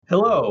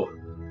Hello,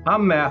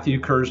 I'm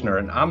Matthew Kersner,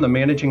 and I'm the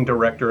Managing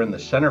Director in the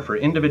Center for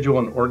Individual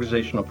and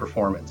Organizational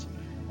Performance.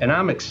 And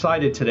I'm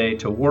excited today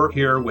to work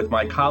here with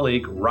my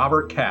colleague,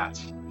 Robert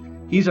Katz.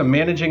 He's a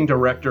Managing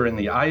Director in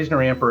the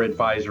EisnerAmper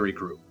Advisory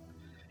Group.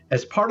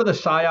 As part of the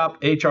SIOP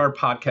HR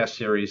podcast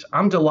series,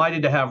 I'm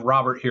delighted to have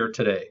Robert here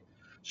today.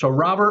 So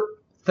Robert,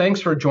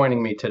 thanks for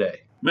joining me today.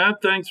 Matt,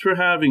 thanks for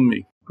having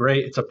me.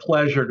 Great, it's a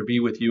pleasure to be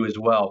with you as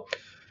well.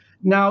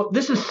 Now,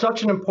 this is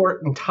such an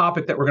important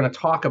topic that we're going to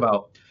talk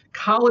about.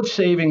 College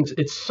savings,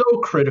 it's so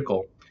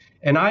critical.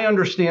 And I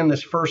understand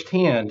this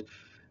firsthand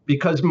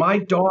because my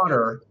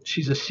daughter,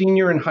 she's a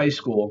senior in high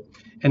school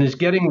and is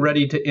getting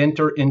ready to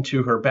enter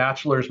into her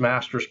bachelor's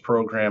master's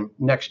program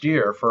next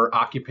year for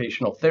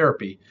occupational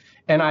therapy.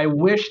 And I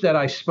wish that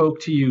I spoke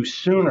to you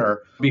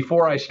sooner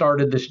before I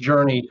started this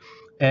journey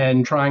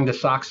and trying to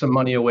sock some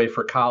money away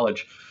for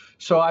college.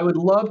 So I would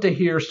love to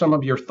hear some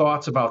of your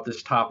thoughts about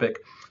this topic.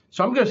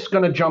 So I'm just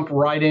going to jump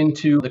right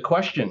into the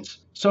questions.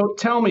 So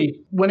tell me,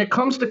 when it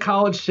comes to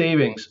college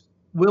savings,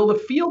 will the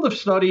field of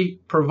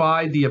study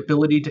provide the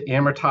ability to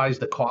amortize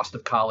the cost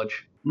of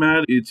college?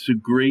 Matt, it's a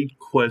great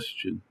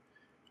question.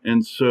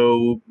 And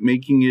so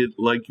making it,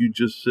 like you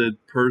just said,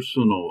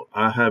 personal.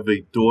 I have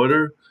a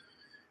daughter,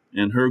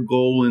 and her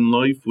goal in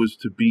life was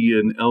to be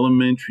an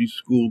elementary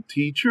school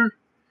teacher,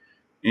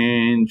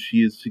 and she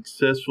is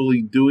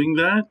successfully doing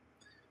that.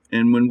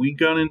 And when we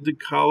got into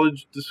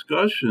college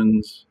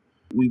discussions,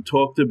 we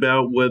talked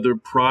about whether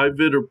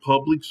private or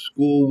public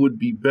school would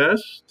be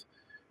best,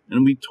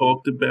 and we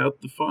talked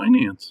about the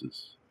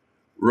finances,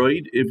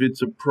 right? If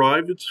it's a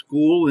private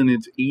school and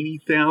it's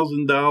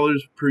 $80,000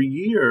 per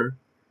year,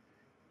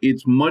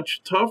 it's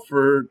much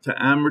tougher to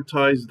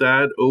amortize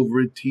that over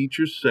a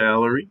teacher's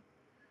salary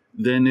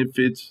than if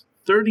it's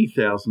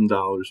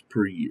 $30,000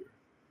 per year.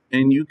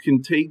 And you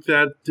can take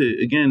that to,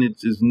 again,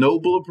 it's as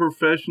noble a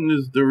profession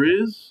as there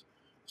is.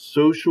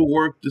 Social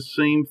work, the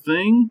same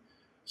thing.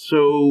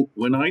 So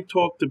when I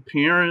talk to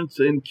parents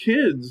and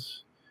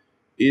kids,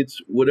 it's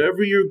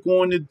whatever you're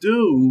going to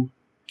do,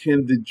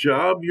 can the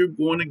job you're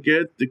going to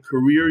get, the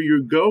career you're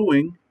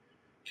going,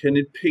 can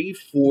it pay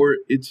for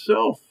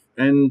itself?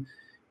 And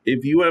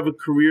if you have a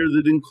career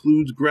that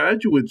includes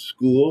graduate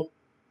school,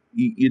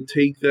 you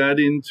take that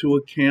into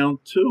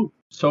account too.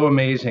 So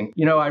amazing.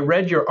 You know, I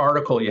read your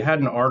article. You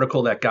had an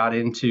article that got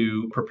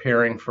into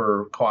preparing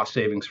for cost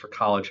savings for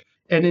college.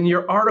 And in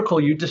your article,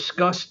 you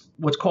discussed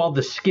what's called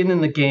the skin in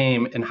the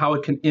game and how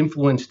it can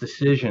influence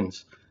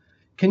decisions.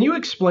 Can you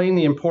explain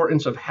the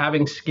importance of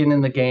having skin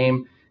in the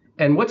game?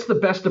 And what's the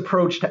best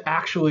approach to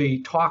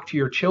actually talk to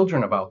your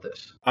children about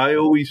this? I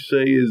always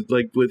say is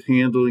like with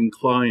handling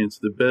clients,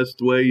 the best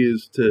way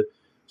is to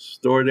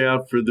start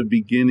out for the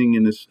beginning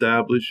and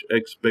establish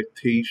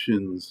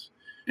expectations.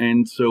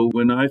 And so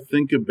when I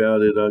think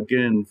about it,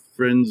 again,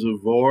 friends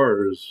of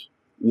ours,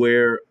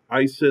 where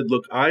I said,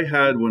 look,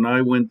 when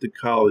I went to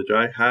college,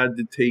 I had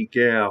to take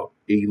out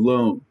a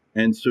loan.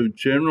 And so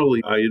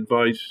generally I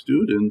advise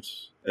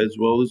students as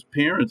well as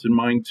parents, and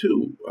mine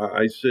too.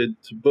 I said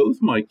to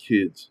both my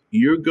kids,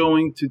 you're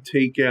going to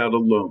take out a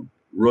loan,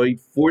 right?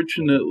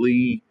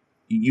 Fortunately,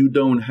 you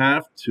don't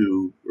have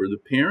to, or the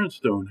parents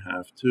don't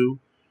have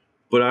to,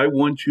 but I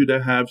want you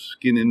to have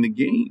skin in the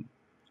game.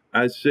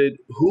 I said,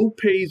 who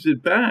pays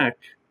it back?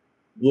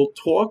 We'll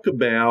talk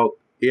about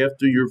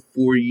after your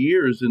 4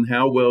 years and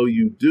how well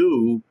you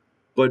do.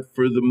 But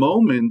for the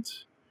moment,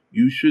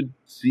 you should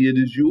see it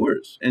as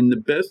yours. And the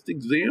best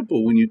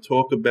example when you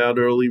talk about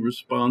early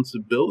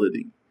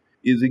responsibility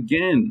is,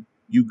 again,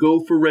 you go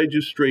for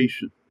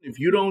registration. If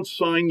you don't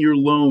sign your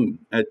loan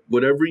at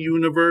whatever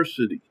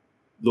university,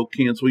 they'll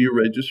cancel your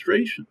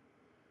registration.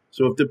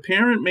 So if the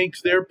parent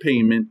makes their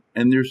payment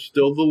and there's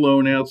still the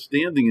loan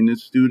outstanding and the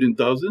student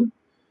doesn't,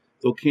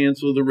 they'll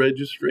cancel the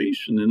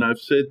registration. And I've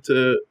said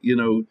to,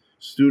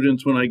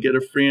 students when I get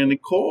a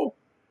frantic call,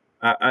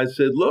 I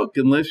said, look,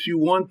 unless you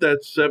want that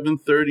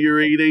 7:30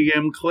 or 8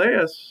 a.m.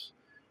 class,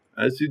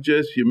 I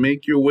suggest you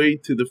make your way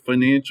to the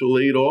financial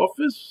aid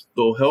office.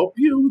 They'll help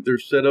you. They're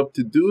set up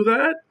to do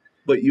that.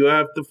 But you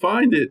have to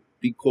find it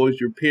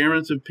because your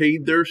parents have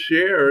paid their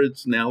share.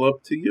 It's now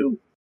up to you.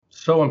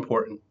 So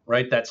important,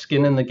 right? That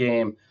skin in the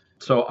game.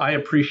 So I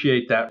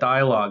appreciate that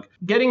dialogue.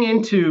 Getting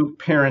into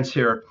parents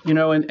here,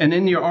 and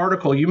in your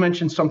article, you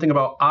mentioned something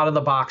about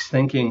out-of-the-box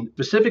thinking,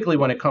 specifically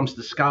when it comes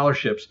to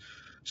scholarships.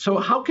 So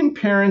how can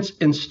parents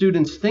and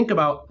students think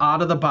about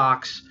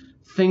out-of-the-box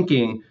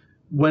thinking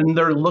when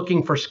they're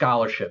looking for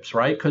scholarships,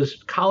 right?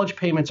 Because college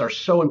payments are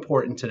so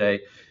important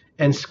today,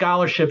 and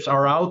scholarships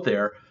are out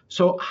there.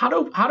 So how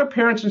do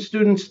parents and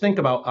students think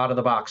about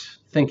out-of-the-box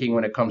thinking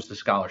when it comes to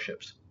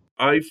scholarships?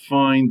 I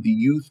find the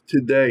youth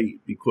today,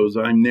 because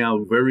I'm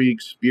now very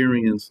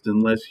experienced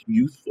and less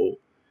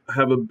youthful,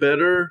 have a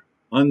better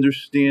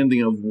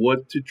understanding of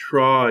what to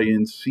try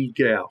and seek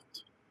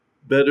out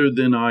better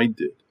than I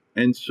did.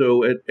 And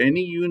so at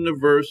any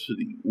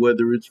university,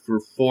 whether it's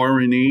for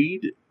foreign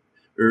aid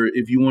or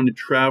if you want to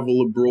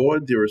travel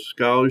abroad, there are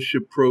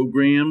scholarship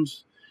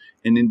programs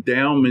and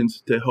endowments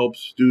to help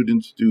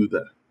students do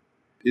that.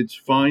 It's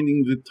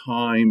finding the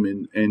time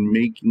and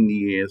making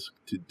the ask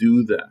to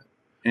do that.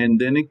 And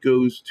then it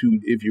goes to,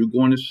 if you're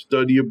going to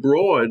study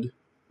abroad,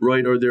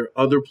 right, are there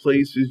other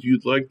places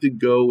you'd like to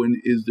go, and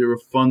is there a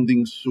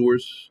funding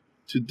source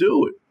to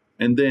do it?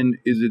 And then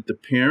is it the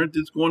parent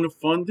that's going to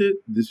fund it,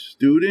 the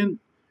student?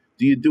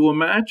 Do you do a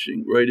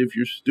matching, right? If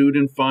your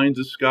student finds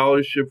a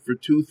scholarship for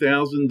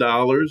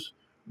 $2,000,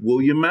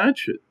 will you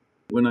match it?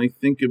 When I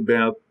think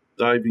about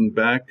diving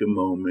back a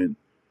moment,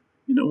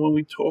 when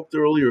we talked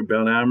earlier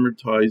about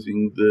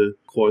amortizing the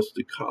cost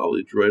of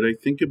college, right? I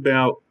think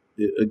about,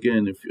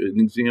 again, if an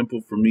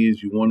example for me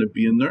is you want to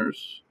be a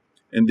nurse,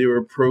 and there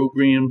are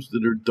programs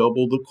that are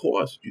double the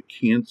cost. You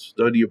can't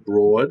study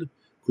abroad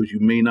because you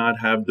may not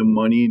have the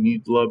money and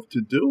you'd love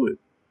to do it.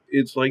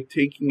 It's like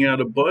taking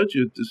out a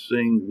budget to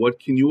saying, what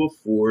can you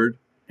afford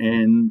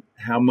and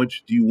how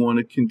much do you want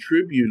to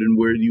contribute and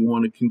where do you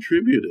want to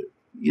contribute it?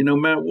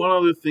 Matt, one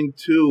other thing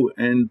too,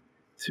 and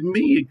to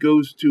me, it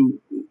goes to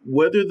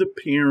whether the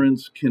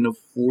parents can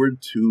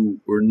afford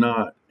to or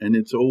not. And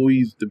it's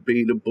always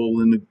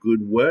debatable in a good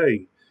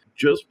way.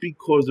 Just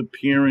because a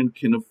parent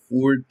can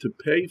afford to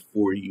pay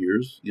 4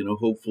 years,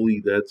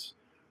 hopefully that's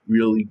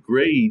really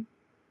great.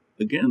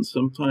 Again,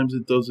 sometimes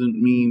it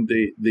doesn't mean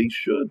they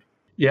should.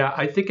 Yeah,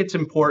 I think it's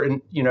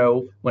important,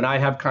 when I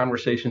have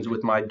conversations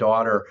with my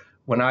daughter,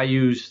 when I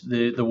use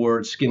the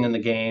word skin in the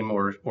game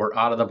or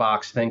out of the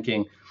box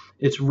thinking,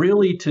 it's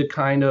really to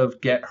kind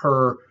of get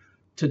her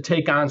to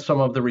take on some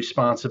of the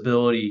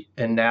responsibility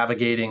in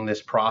navigating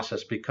this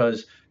process,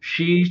 because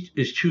she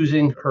is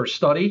choosing her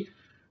study,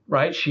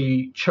 right?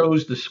 She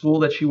chose the school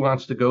that she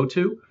wants to go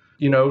to.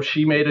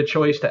 She made a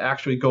choice to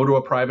actually go to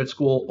a private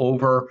school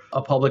over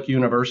a public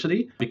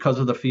university because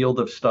of the field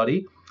of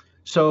study.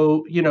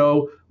 So,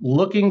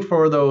 looking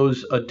for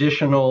those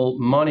additional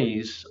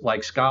monies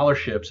like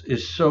scholarships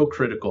is so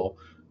critical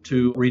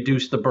to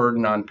reduce the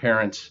burden on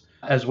parents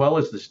as well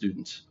as the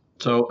students.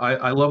 So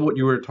I love what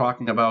you were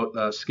talking about,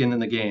 skin in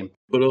the game.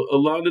 But a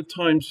lot of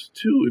times,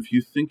 too, if you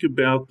think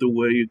about the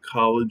way a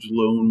college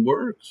loan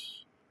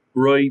works,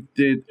 right,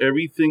 that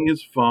everything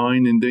is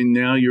fine, and then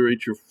now you're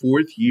at your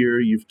 4th year,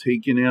 you've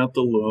taken out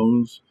the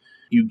loans,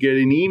 you get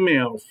an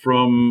email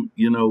from,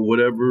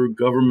 whatever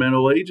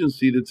governmental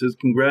agency that says,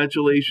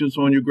 congratulations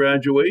on your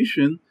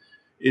graduation,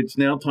 it's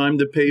now time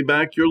to pay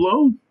back your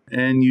loan.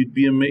 And you'd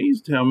be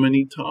amazed how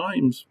many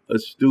times a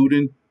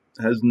student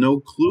has no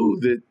clue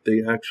that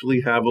they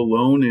actually have a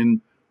loan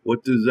and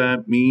what does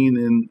that mean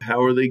and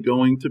how are they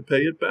going to pay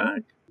it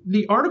back.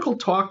 The article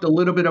talked a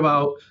little bit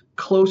about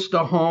close to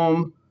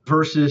home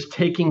versus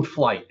taking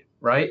flight,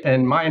 right?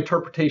 And my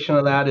interpretation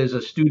of that is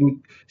a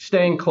student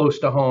staying close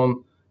to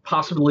home,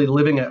 possibly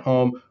living at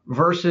home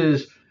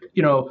versus,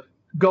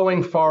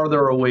 going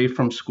farther away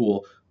from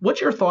school.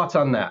 What's your thoughts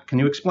on that? Can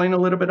you explain a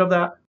little bit of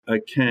that? I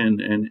can.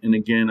 And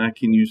again, I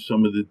can use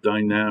some of the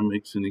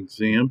dynamics and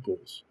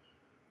examples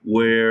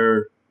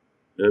where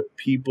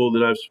people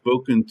that I've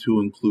spoken to,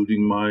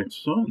 including my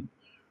son,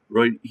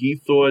 right? He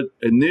thought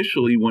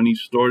initially when he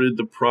started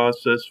the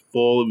process,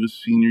 fall of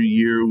his senior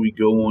year, we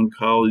go on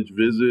college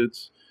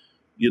visits,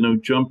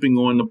 jumping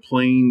on the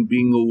plane,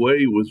 being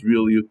away was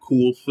really a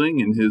cool thing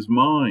in his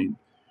mind.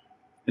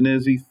 And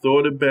as he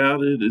thought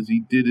about it, as he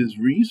did his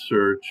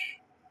research,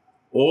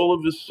 all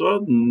of a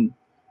sudden,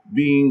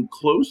 being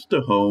close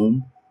to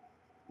home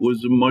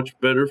was a much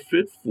better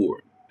fit for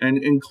him.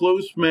 And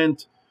close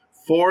meant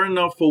far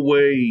enough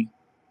away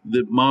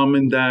that mom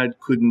and dad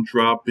couldn't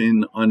drop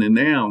in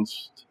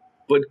unannounced,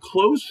 but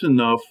close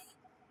enough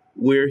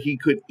where he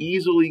could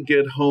easily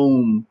get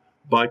home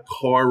by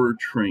car or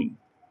train.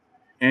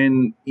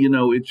 And,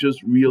 it's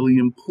just really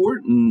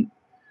important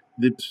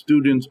that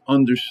students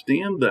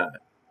understand that.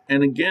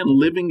 And again,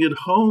 living at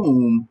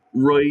home,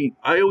 right,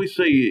 I always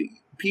say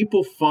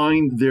people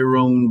find their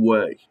own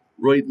way,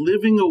 right?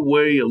 Living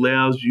away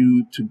allows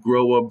you to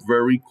grow up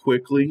very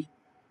quickly.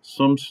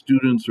 Some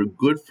students are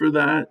good for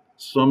that.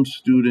 Some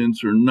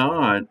students are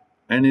not.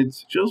 And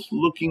it's just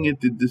looking at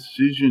the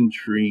decision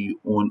tree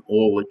on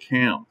all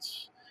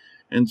accounts.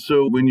 And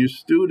so when your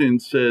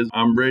student says,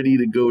 I'm ready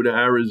to go to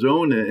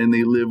Arizona, and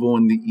they live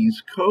on the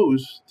East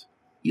Coast,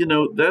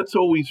 that's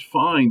always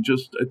fine.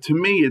 Just to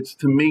me, it's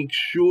to make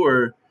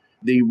sure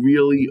they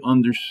really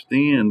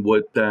understand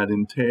what that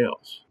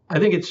entails. I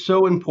think it's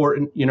so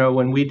important,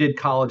 when we did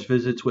college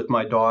visits with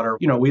my daughter,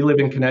 we live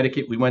in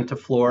Connecticut, we went to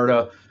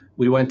Florida,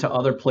 we went to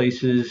other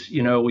places,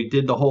 we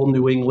did the whole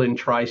New England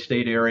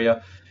tri-state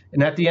area.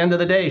 And at the end of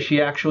the day,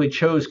 she actually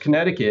chose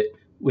Connecticut,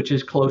 which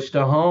is close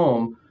to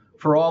home,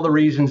 for all the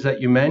reasons that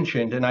you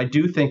mentioned. And I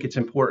do think it's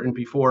important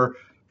before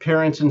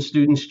parents and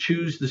students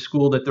choose the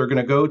school that they're going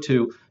to go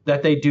to,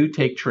 that they do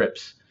take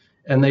trips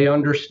and they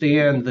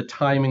understand the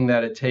timing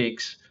that it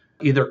takes,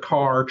 either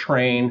car,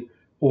 train,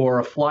 or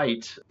a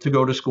flight to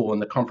go to school and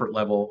the comfort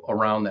level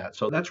around that.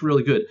 So that's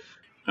really good.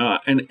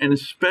 And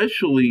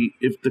especially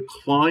if the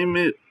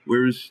climate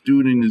where a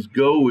student is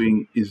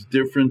going is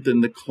different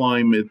than the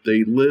climate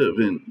they live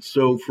in.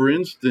 So, for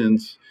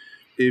instance,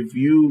 if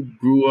you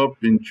grew up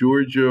in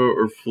Georgia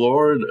or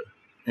Florida,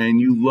 and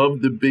you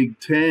love the Big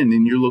Ten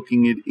and you're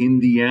looking at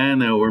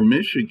Indiana or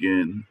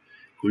Michigan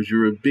because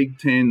you're a Big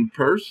Ten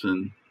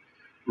person,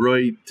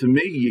 right? To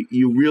me,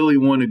 you really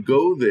want to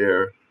go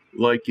there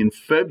like in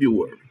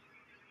February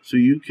so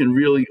you can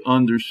really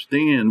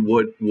understand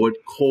what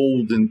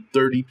cold and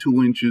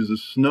 32 inches of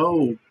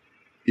snow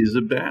is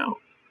about.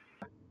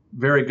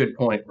 Very good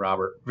point,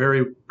 Robert.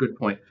 Very good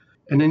point.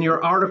 And in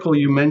your article,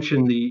 you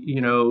mentioned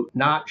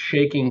not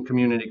shaking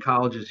community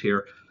colleges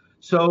here.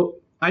 So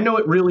I know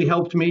it really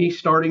helped me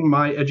starting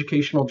my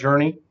educational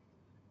journey.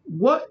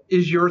 What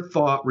is your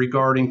thought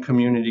regarding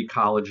community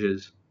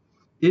colleges?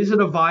 Is it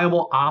a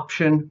viable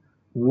option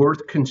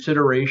worth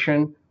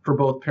consideration for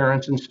both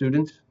parents and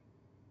students?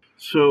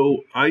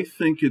 So I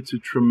think it's a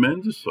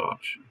tremendous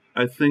option.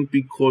 I think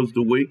because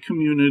the way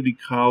community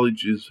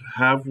colleges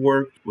have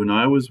worked when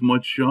I was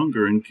much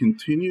younger and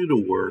continue to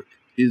work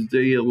is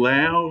they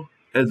allow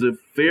as a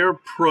fair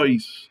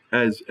price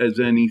as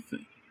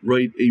anything,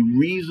 right? A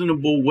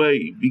reasonable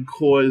way,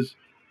 because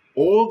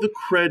all the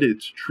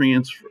credits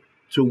transfer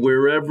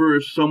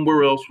to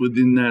somewhere else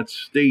within that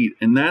state.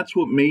 And that's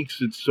what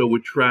makes it so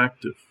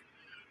attractive,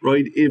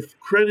 right? If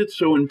credits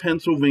are in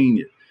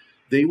Pennsylvania,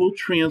 they will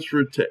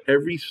transfer to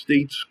every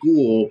state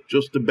school,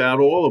 just about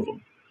all of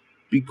them,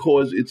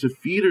 because it's a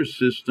feeder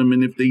system.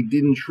 And if they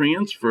didn't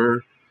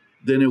transfer,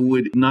 then it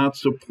would not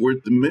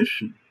support the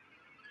mission.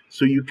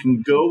 So you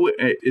can go,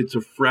 it's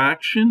a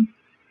fraction.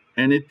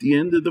 And at the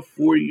end of the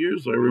 4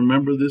 years, I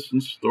remember this in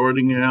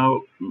starting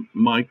out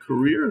my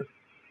career,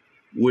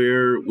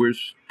 where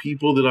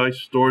people that I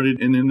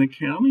started in an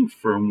accounting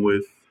firm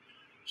with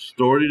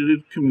started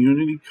at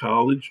community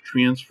college,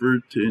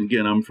 transferred to,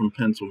 again, I'm from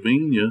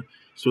Pennsylvania,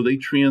 so they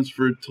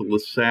transferred to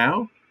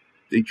LaSalle,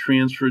 they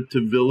transferred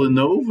to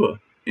Villanova,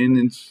 and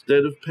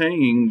instead of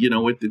paying,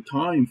 at the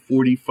time,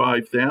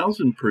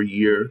 $45,000 per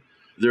year,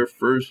 their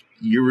first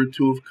year or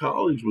two of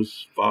college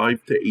was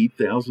 $5,000 to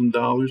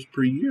 $8,000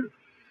 per year.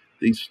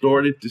 They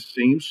start at the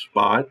same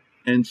spot,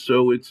 and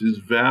so it's as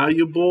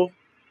valuable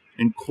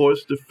and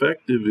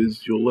cost-effective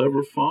as you'll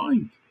ever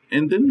find.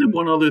 And then the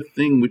one other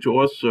thing, which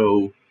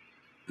also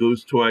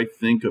goes to, I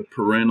think,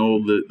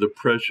 the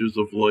pressures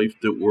of life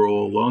that we're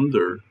all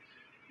under,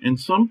 and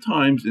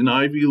sometimes an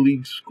Ivy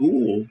League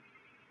school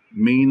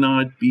may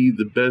not be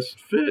the best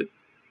fit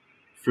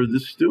for the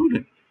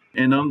student.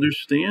 And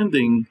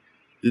understanding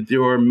that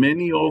there are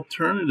many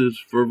alternatives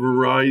for a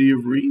variety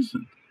of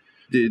reasons.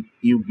 That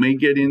you may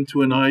get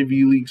into an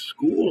Ivy League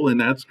school and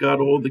that's got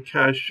all the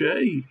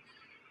cachet,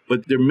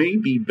 but there may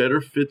be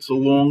better fits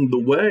along the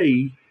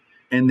way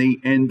and they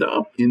end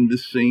up in the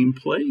same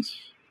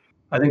place.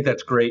 I think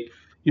that's great.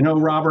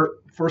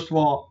 Robert, first of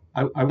all,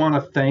 I want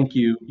to thank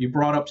you. You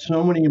brought up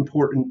so many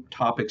important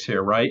topics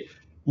here, right?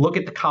 Look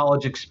at the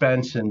college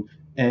expense and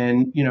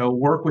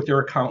work with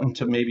your accountant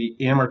to maybe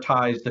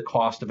amortize the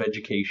cost of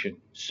education.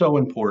 So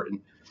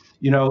important.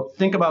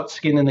 Think about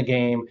skin in the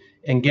game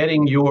and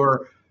getting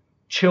your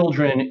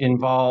children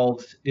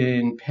involved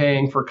in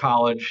paying for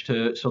college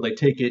so they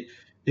take it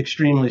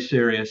extremely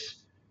serious.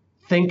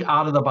 Think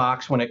out of the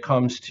box when it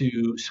comes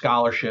to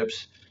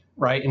scholarships,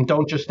 right? And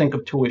don't just think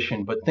of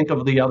tuition, but think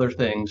of the other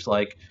things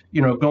like,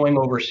 going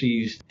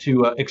overseas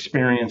to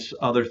experience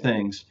other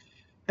things.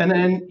 And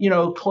then,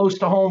 close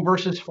to home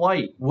versus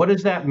flight. What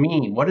does that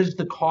mean? What is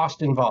the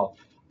cost involved?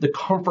 The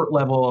comfort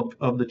level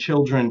of the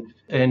children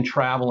in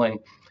traveling.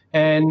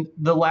 And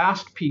the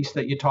last piece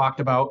that you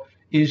talked about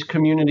is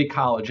community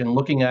college and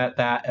looking at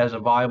that as a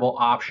viable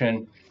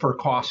option for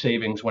cost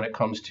savings when it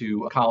comes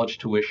to college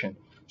tuition.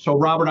 So,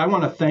 Robert, I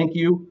want to thank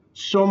you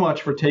so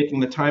much for taking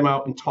the time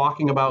out and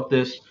talking about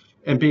this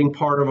and being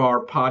part of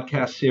our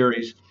podcast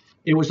series.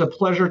 It was a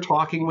pleasure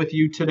talking with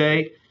you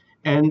today.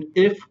 And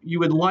if you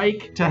would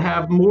like to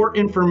have more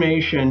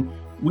information,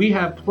 we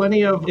have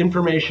plenty of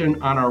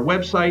information on our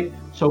website.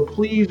 So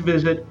please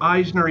visit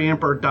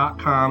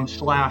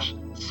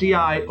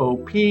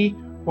eisneramper.com/CIOP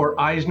or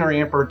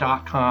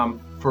eisneramper.com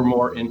for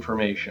more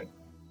information.